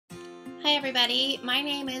Hi everybody, my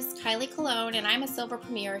name is Kylie Cologne and I'm a Silver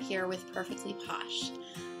Premier here with Perfectly Posh.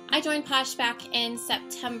 I joined Posh back in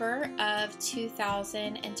September of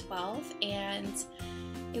 2012 and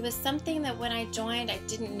it was something that when I joined I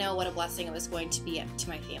didn't know what a blessing it was going to be to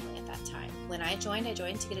my family at that time. When I joined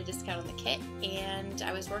to get a discount on the kit and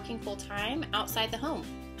I was working full-time outside the home.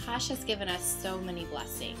 Posh has given us so many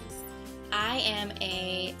blessings. I am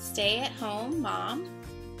a stay-at-home mom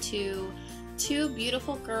to two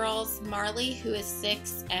beautiful girls, Marley, who is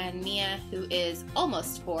 6, and Mia, who is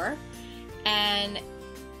almost 4. And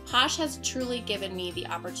Posh has truly given me the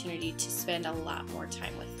opportunity to spend a lot more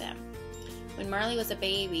time with them. When Marley was a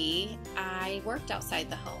baby, I worked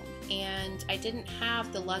outside the home, and I didn't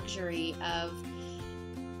have the luxury of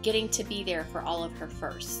getting to be there for all of her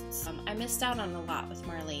firsts. I missed out on a lot with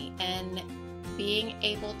Marley, and being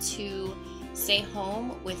able to stay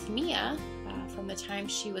home with Mia from the time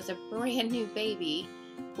she was a brand new baby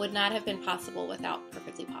would not have been possible without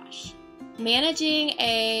Perfectly Posh. Managing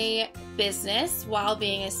a business while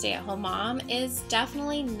being a stay-at-home mom is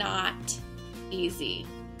definitely not easy.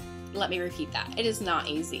 Let me repeat that. It is not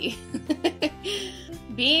easy.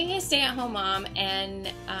 Being a stay-at-home mom and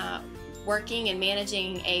working and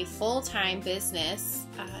managing a full-time business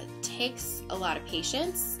takes a lot of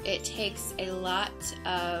patience. It takes a lot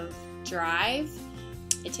of drive.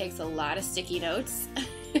 It takes a lot of sticky notes.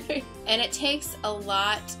 And it takes a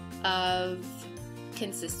lot of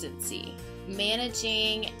consistency.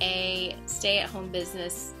 Managing a stay-at-home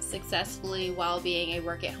business successfully while being a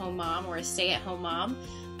work-at-home mom or a stay-at-home mom,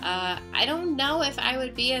 I don't know if I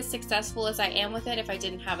would be as successful as I am with it if I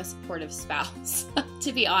didn't have a supportive spouse,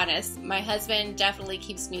 to be honest. My husband definitely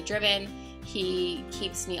keeps me driven. He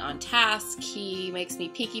keeps me on task. He makes me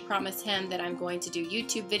pinky promise him that I'm going to do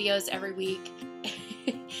YouTube videos every week.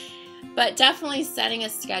 But definitely setting a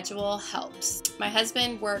schedule helps. My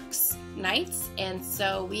husband works nights, and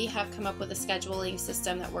so we have come up with a scheduling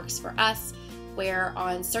system that works for us, where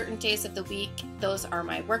on certain days of the week, those are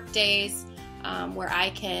my work days, where I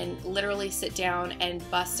can literally sit down and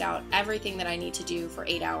bust out everything that I need to do for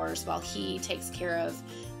 8 hours while he takes care of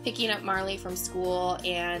picking up Marley from school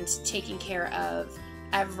and taking care of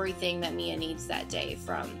everything that Mia needs that day,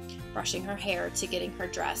 from brushing her hair to getting her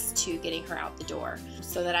dressed to getting her out the door,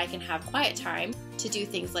 so that I can have quiet time to do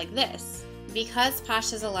things like this. Because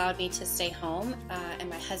Posh has allowed me to stay home and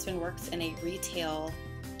my husband works in a retail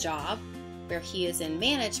job where he is in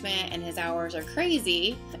management and his hours are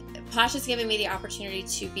crazy, Posh has given me the opportunity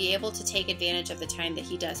to be able to take advantage of the time that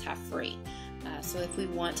he does have free. So if we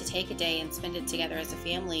want to take a day and spend it together as a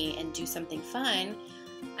family and do something fun,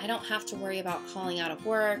 I don't have to worry about calling out of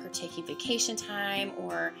work or taking vacation time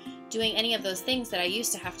or doing any of those things that I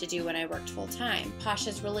used to have to do when I worked full time. Posh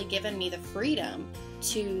has really given me the freedom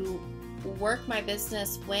to work my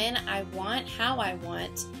business when I want, how I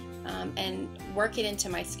want, and work it into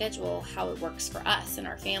my schedule how it works for us and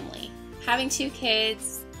our family. Having 2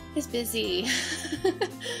 kids is busy.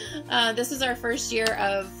 This is our first year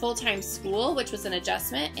of full-time school, which was an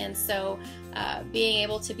adjustment, and so being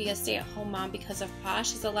able to be a stay-at-home mom because of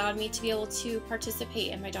Posh has allowed me to be able to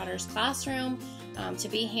participate in my daughter's classroom, to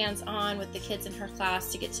be hands-on with the kids in her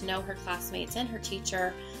class, to get to know her classmates and her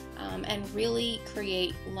teacher, and really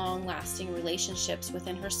create long-lasting relationships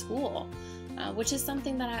within her school, which is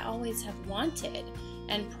something that I always have wanted.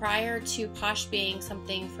 And prior to Posh being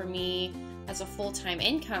something for me as a full-time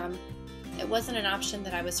income, it wasn't an option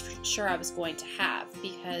that I was sure I was going to have,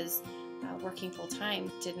 because working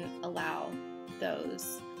full-time didn't allow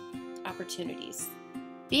those opportunities.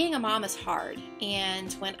 Being a mom is hard,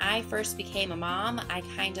 and when I first became a mom, I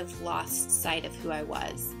kind of lost sight of who I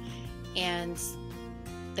was. And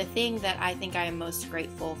the thing that I think I am most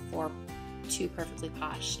grateful for to Perfectly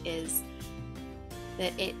Posh is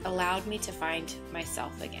that it allowed me to find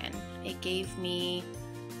myself again. It gave me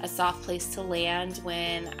a soft place to land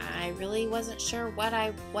when I really wasn't sure what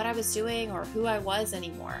I was doing or who I was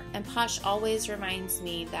anymore. And Posh always reminds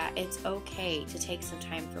me that it's okay to take some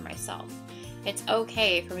time for myself. It's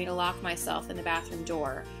okay for me to lock myself in the bathroom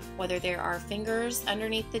door, whether there are fingers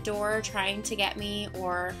underneath the door trying to get me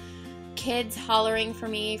or kids hollering for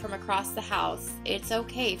me from across the house. It's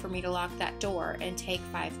okay for me to lock that door and take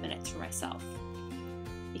 5 minutes for myself,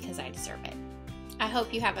 because I deserve it. I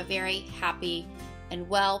hope you have a very happy and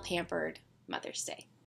well-pampered Mother's Day.